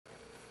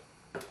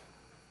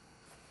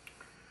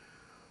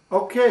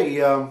Okay,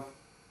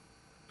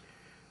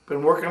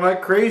 been working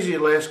like crazy the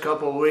last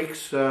couple of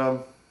weeks.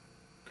 At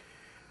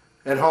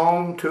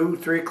home, 2,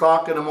 3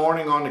 o'clock in the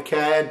morning on the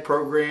CAD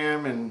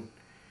program,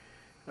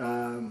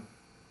 and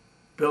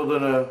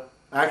building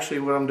actually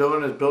what I'm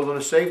doing is building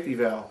a safety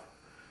valve.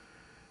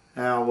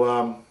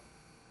 Now,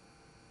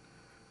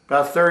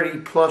 about 30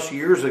 plus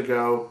years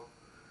ago,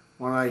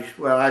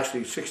 well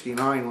actually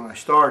 69 when I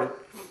started,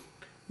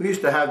 we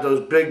used to have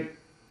those big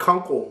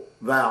Kunkel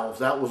valves.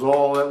 That was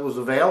all that was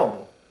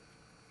available.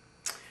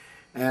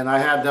 And I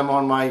had them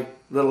on my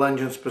little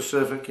engine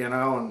specific,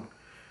 and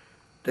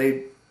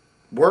they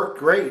worked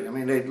great. I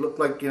mean, they looked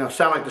like,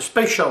 sound like the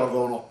space shuttle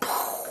going off,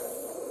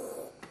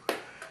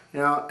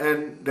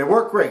 and they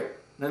work great.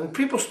 And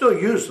people still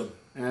use them.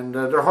 And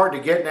they're hard to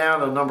get now,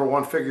 the number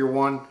 1 figure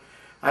 1.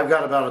 I've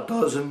got about a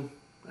dozen,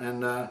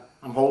 and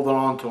I'm holding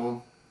on to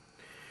them.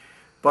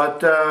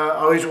 But I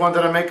always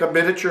wanted to make a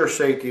miniature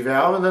safety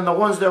valve, and then the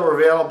ones that were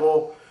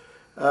available,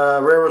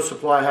 Railroad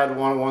Supply had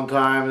one at one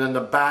time, and then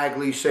the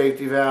Bagley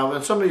safety valve,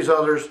 and some of these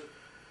others,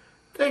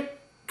 they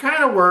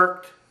kind of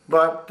worked,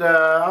 but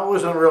I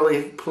wasn't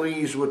really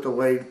pleased with the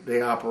way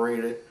they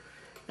operated.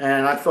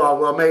 And I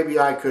thought, well, maybe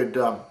I could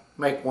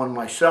make one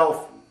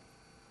myself.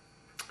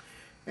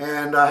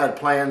 And I had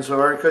plans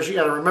for it, because you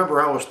got to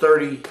remember, I was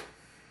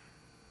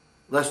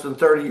less than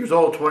 30 years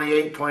old,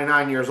 28,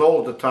 29 years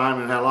old at the time,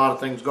 and had a lot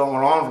of things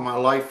going on in my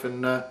life,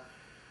 and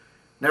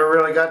never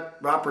really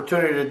got the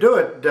opportunity to do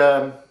it.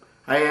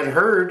 I had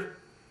heard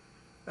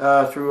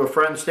through a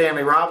friend,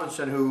 Stanley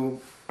Robinson,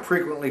 who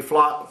frequently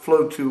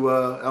flew to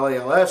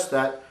LALS,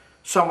 that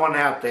someone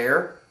out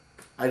there,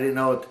 I didn't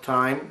know at the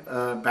time,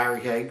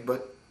 Barry Haig,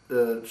 but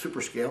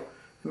Superscale,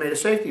 made a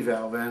safety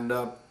valve. And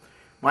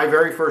my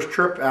very first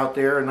trip out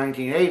there in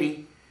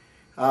 1980,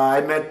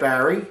 I met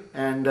Barry,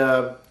 and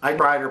I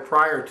tried her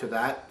prior to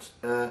that.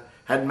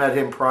 Hadn't met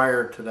him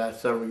prior to that,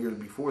 several years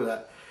before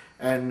that.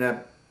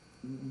 And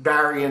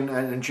Barry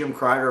and Jim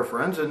Kreider are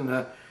friends,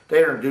 and they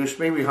introduced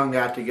me. We hung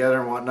out together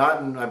and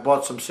whatnot, and I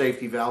bought some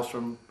safety valves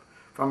from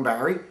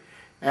Barry,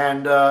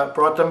 and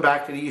brought them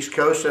back to the East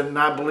Coast. And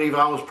I believe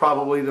I was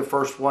probably the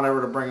first one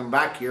ever to bring them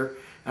back here.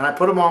 And I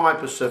put them on my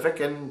Pacific,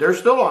 and they're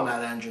still on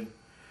that engine,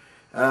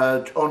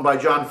 owned by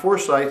John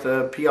Forsyth,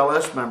 a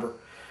PLS member.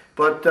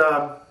 But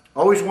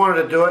always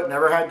wanted to do it,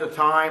 never had the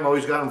time,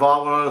 always got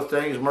involved in other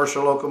things, Mercer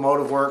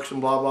Locomotive Works and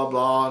blah, blah,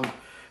 blah, and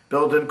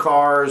building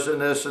cars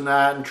and this and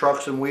that, and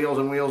trucks and wheels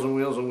and wheels and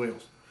wheels and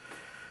wheels.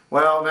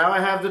 Well, now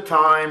I have the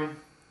time,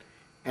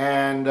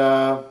 and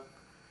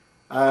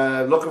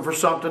looking for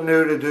something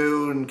new to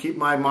do and keep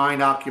my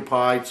mind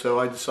occupied, so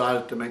I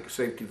decided to make a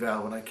safety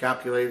valve. And I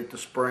calculated the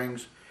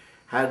springs,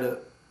 had a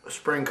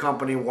spring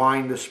company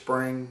wind the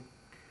spring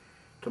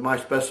to my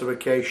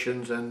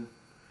specifications and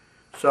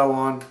so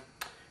on.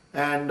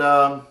 And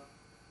I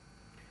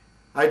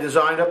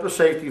designed up a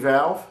safety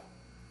valve.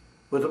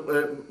 With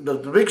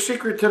the big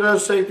secret to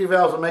those safety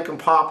valves that make them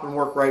pop and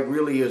work right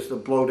really is the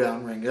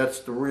blowdown ring.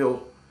 That's the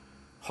real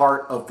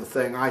heart of the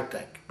thing, I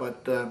think.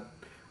 But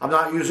I'm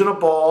not using a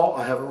ball.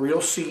 I have a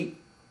real seat.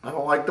 I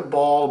don't like the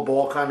ball. The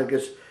ball kind of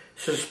gets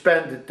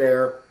suspended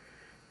there,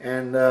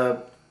 and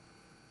I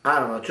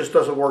don't know. It just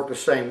doesn't work the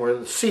same. Where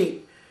the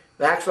seat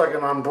acts like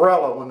an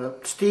umbrella. When the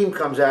steam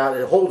comes out,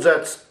 it holds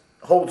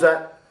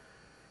that.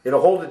 It'll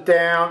hold it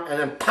down and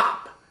then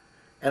pop,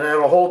 and then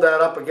it'll hold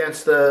that up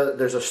against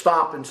there's a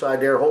stop inside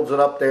there, holds it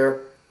up there.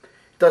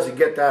 It doesn't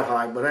get that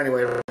high, but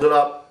anyway, it holds it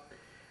up,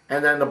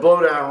 and then the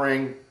blowdown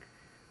ring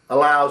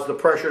allows the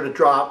pressure to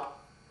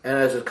drop, and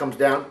as it comes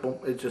down, boom,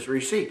 it just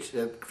reseats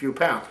a few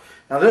pounds.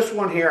 Now this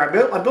one here,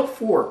 I built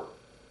four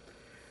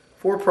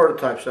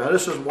prototypes. Now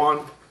this is one.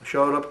 I'll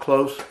show it up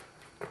close.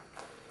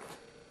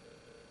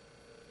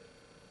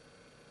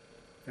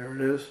 There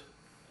it is.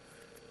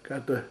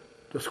 Got the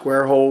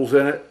square holes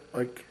in it,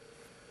 like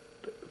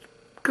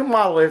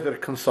model after the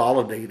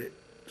consolidated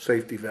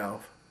safety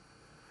valve.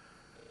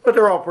 But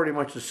they're all pretty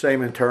much the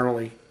same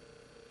internally,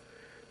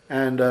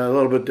 and a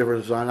little bit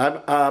different design.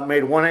 I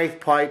made 1/8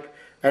 pipe,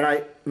 and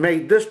I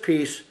made this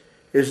piece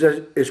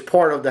is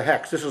part of the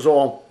hex. This is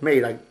all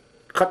made. I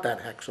cut that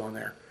hex on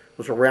there. It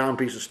was a round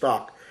piece of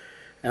stock,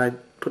 and I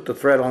put the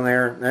thread on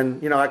there.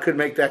 And I could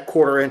make that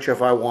 1/4 inch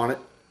if I wanted,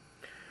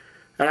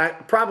 and I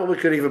probably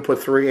could even put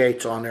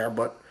 3/8 on there,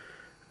 but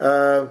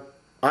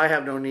I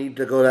have no need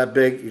to go that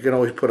big. You can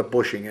always put a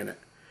bushing in it.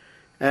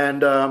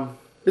 And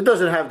it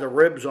doesn't have the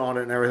ribs on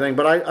it and everything,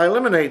 but I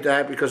eliminate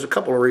that because a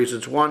couple of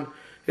reasons. One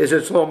is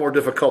it's a little more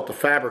difficult to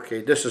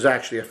fabricate. This is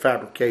actually a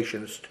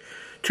fabrication. It's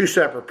 2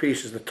 separate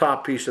pieces, the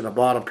top piece and the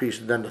bottom piece,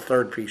 and then the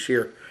third piece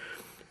here.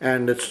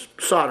 And it's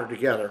soldered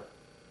together.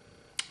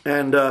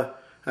 And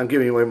I'm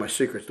giving away my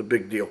secrets, the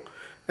big deal.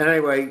 And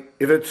anyway,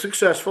 if it's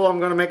successful, I'm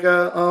going to make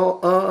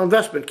a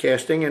investment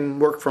casting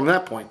and work from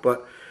that point.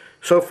 But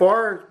so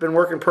far, it's been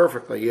working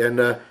perfectly,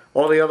 and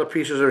all the other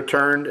pieces are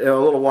turned. A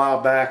little while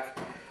back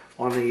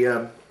on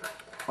the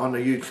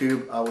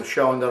YouTube, I was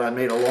showing that I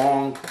made a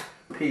long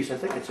piece. I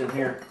think it's in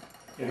here.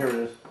 Yeah, here it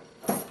is.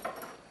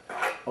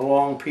 A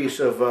long piece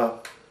of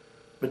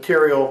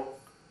material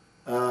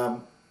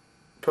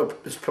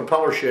this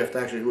propeller shift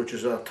actually, which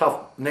is a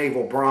tough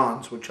naval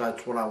bronze, which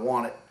that's what I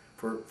wanted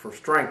for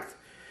strength.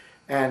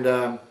 And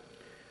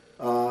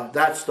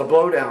that's the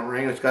blowdown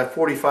ring. It's got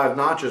 45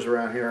 notches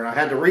around here, and I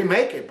had to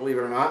remake it, believe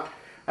it or not.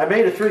 I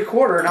made a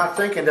 3/4, not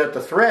thinking that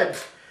the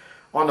threads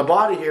on the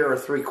body here are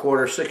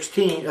 3/4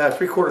 16,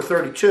 3/4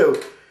 32,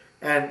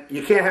 and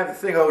you can't have the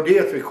thing OD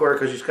a 3/4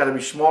 because it's got to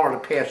be smaller to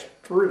pass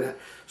through that.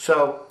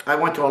 So I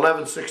went to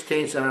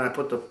 11/16, and then I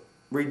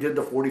redid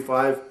the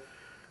 45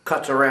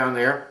 cuts around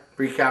there,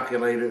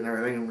 recalculated and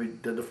everything, and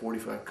redid the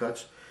 45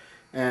 cuts.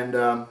 And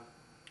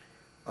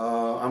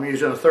I'm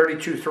using a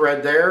 32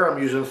 thread there. I'm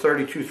using a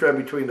 32 thread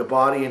between the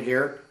body and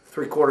here,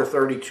 3/4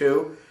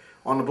 32.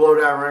 On the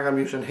blowdown ring, I'm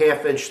using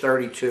 1/2 inch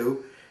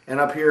 32, and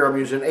up here I'm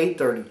using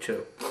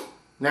 8/32.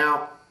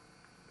 Now,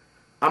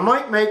 I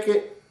might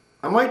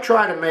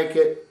try to make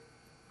it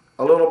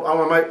a little. I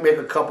might make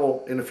a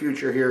couple in the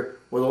future here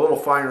with a little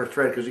finer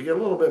thread because you get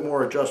a little bit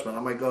more adjustment.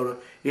 I might go to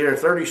either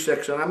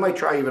 36, and I might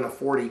try even a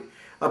 40.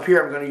 Up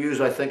here, I'm going to use,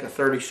 I think, a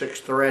 36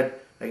 thread.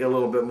 I get a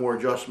little bit more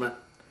adjustment.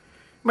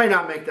 May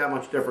not make that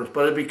much difference,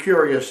 but it'd be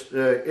curious,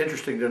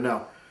 interesting to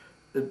know,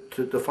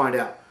 to find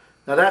out.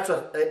 Now that's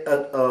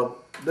the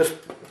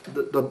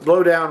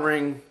blowdown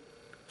ring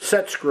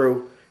set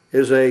screw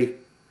is a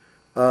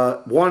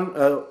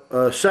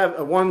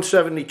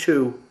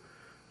 172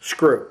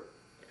 screw,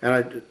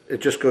 and it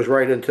just goes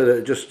right into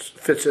it just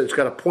fits. It's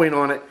got a point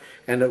on it,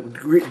 and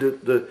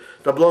the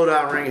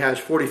blowdown ring has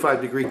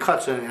 45-degree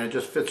cuts in it, and it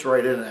just fits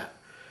right in that,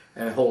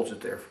 and it holds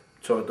it there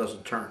so it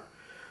doesn't turn.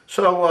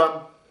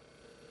 So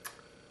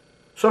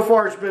so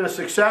far it's been a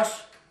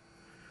success.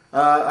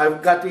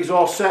 I've got these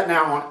all set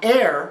now on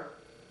air,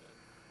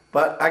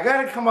 but I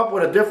got to come up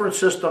with a different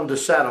system to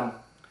set them.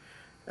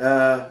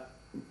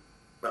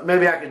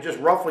 Maybe I could just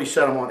roughly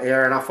set them on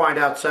air, and I'll find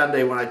out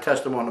Sunday when I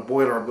test them on the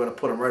boiler. I'm going to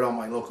put them right on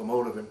my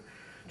locomotive and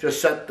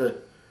just set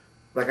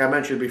like I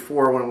mentioned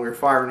before when we were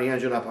firing the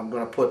engine up, I'm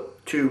going to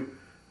put 2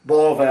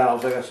 ball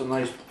valves. I got some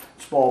nice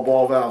small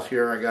ball valves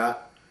here I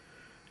got,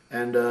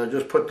 and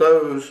just put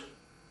those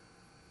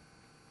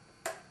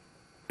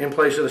in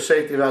place of the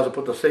safety valves. I'll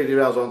put the safety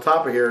valves on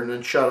top of here and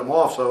then shut them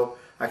off so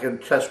I can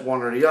test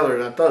one or the other.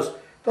 That does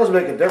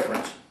make a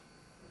difference.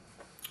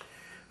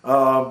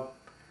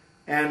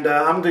 And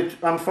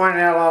I'm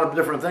finding out a lot of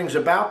different things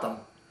about them,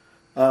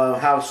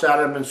 how to set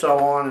them and so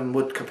on, and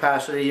what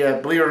capacity.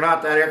 Believe it or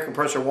not, that air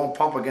compressor won't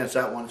pump against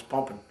that one it's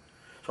pumping,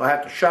 so I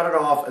have to shut it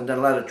off and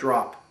then let it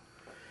drop.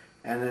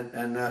 So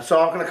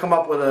I'm going to come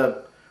up with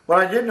a. What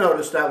I did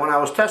notice that when I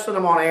was testing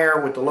them on air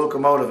with the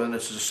locomotive, and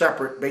this is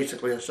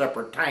basically a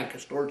separate tank, a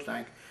storage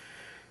tank,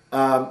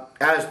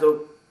 as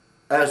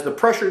the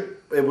pressure,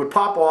 it would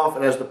pop off,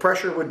 and as the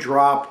pressure would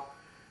drop,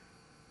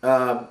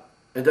 and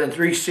then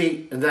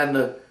reseat, and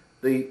then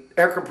the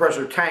air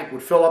compressor tank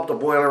would fill up the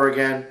boiler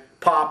again,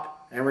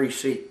 pop, and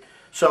reseat.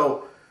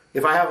 So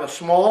if I have a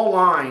small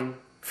line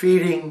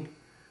feeding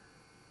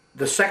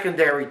the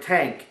secondary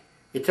tank,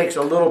 it takes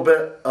a little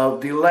bit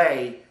of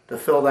delay to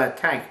fill that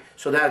tank.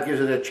 So that gives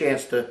it a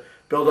chance to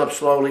build up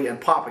slowly and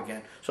pop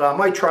again. So I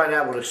might try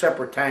that with a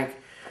separate tank.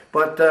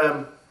 But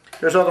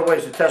there's other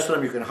ways to test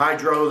them. You can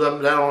hydro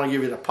them. That'll only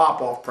give you the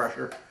pop-off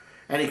pressure.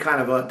 Any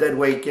kind of a dead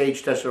weight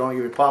gauge tester will only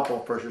give you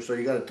pop-off pressure. So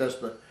you got to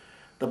test the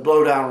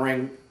blowdown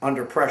ring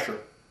under pressure.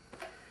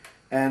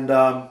 And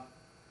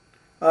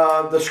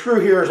the screw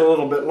here is a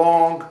little bit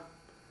long.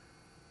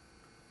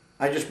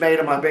 I just made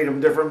them. I made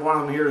them different. One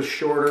of them here is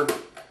shorter.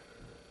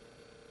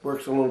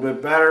 Works a little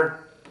bit better.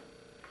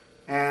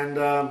 And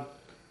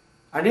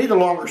I need the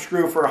longer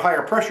screw for a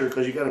higher pressure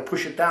because you got to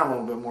push it down a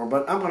little bit more.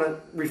 But I'm going to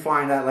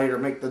refine that later,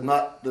 make the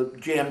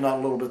jam nut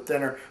a little bit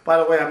thinner. By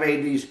the way, I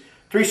made these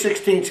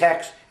 3/16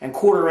 hex and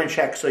 1/4 inch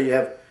hex, so you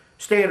have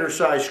standard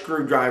size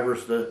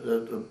screwdrivers,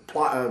 the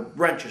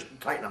wrenches to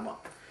tighten them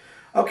up.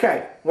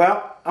 Okay,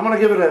 well, I'm going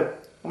to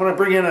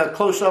bring in a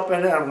close up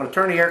in it. I'm going to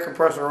turn the air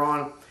compressor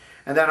on,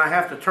 and then I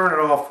have to turn it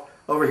off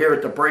over here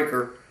at the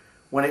breaker.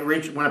 When it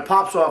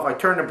pops off, I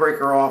turn the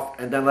breaker off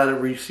and then let it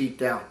reseat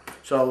down.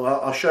 So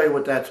I'll show you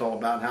what that's all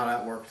about and how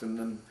that works, and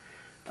then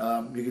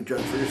you can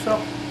judge for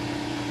yourself.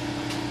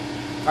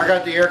 I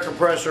got the air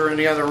compressor in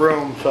the other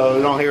room, so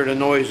you don't hear the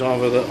noise on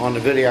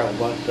the video,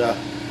 but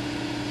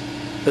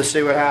let's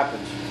see what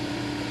happens.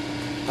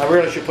 I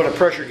really should put a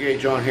pressure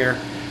gauge on here.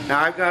 Now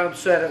I've got them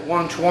set at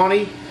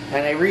 120,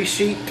 and they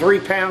reseat 3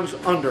 pounds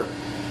under.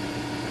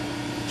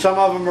 Some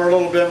of them are a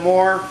little bit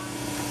more.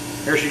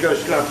 Here she goes,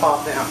 she's going to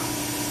pop down.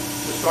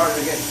 It's starting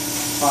to get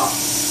pop.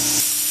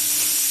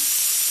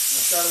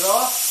 Shut it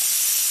off.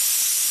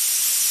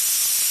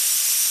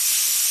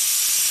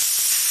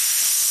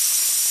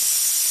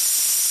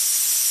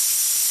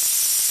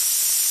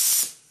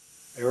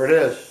 There it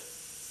is.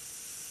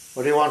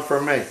 What do you want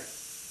from me?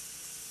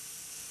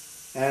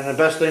 And the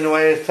best thing, the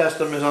way to test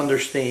them is under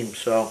steam.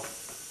 So,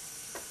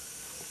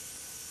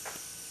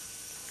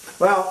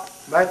 well,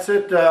 that's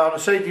it on the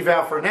safety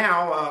valve for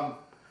now.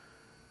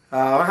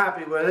 I'm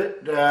happy with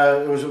it.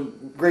 It was a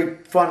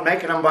great fun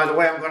making them. By the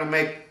way, I'm going to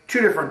make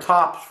 2 different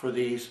tops for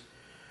these.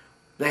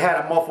 they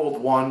had a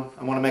muffled one.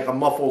 I want to make a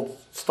muffled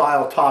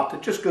style top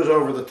that just goes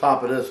over the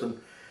top of this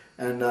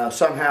and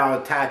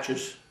somehow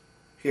attaches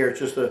here. It's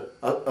just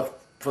a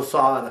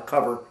facade, a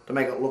cover to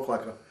make it look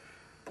like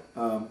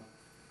a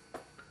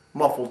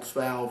muffled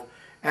valve.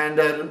 And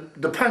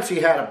the Penske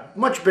had a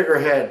much bigger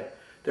head.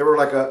 They were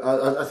like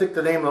I think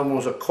the name of them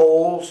was a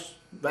Coles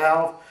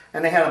valve,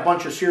 and they had a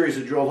bunch of series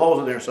of drilled holes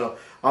in there. So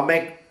I'll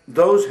make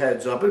those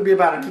heads up. It'd be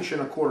about 1.25 inches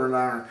in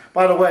iron.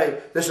 By the way,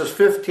 this is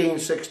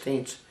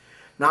 15/16,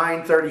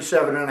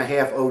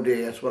 937.5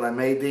 OD. That's what I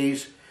made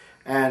these.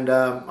 And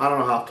I don't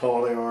know how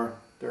tall they are.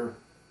 They're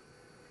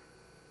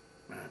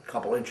a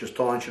couple inches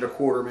tall, 1.25 inches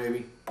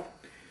maybe.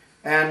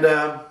 And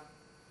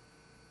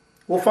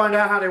we'll find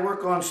out how they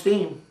work on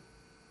steam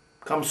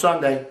come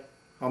Sunday.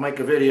 I'll make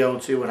a video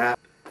and see what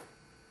happens.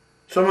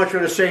 So much for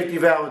the safety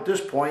valve at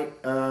this point.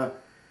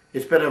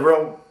 It's been a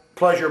real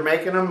pleasure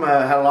making them.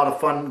 Had a lot of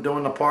fun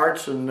doing the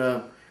parts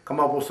and come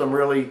up with some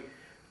really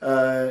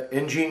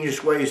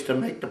ingenious ways to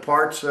make the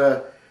parts.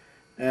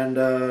 And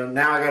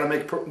now I got to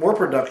make more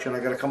production. I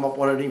got to come up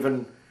with an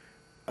even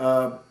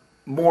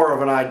more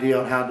of an idea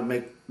on how to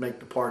make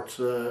the parts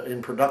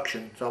in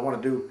production. So I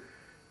want to do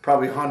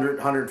probably 100,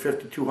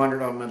 150,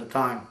 200 of them at a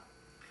time.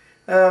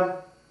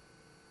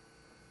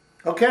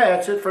 Okay,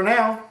 that's it for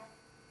now.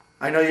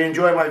 I know you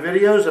enjoy my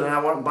videos, and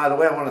by the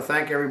way, I want to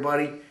thank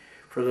everybody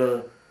for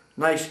the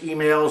nice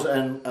emails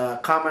and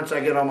comments I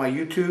get on my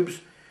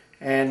YouTubes.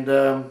 And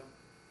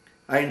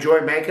I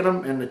enjoy making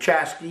them. And the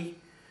Chaski,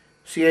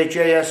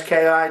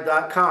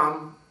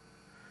 CHASKI.com.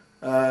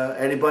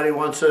 Anybody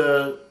wants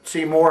to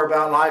see more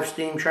about live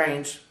steam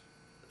trains,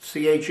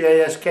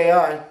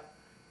 CHASKI,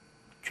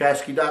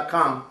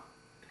 Chaski.com.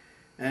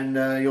 And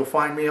you'll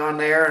find me on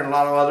there and a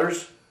lot of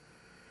others.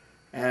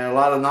 And a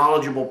lot of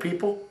knowledgeable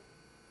people.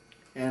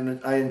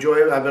 And I enjoy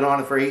it. I've been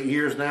on it for 8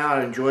 years now.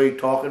 I enjoy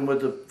talking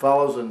with the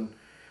fellows, and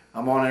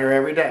I'm on there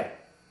every day.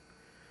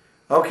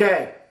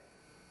 Okay.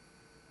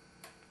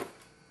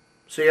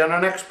 See you on the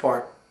next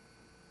part.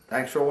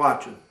 Thanks for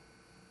watching.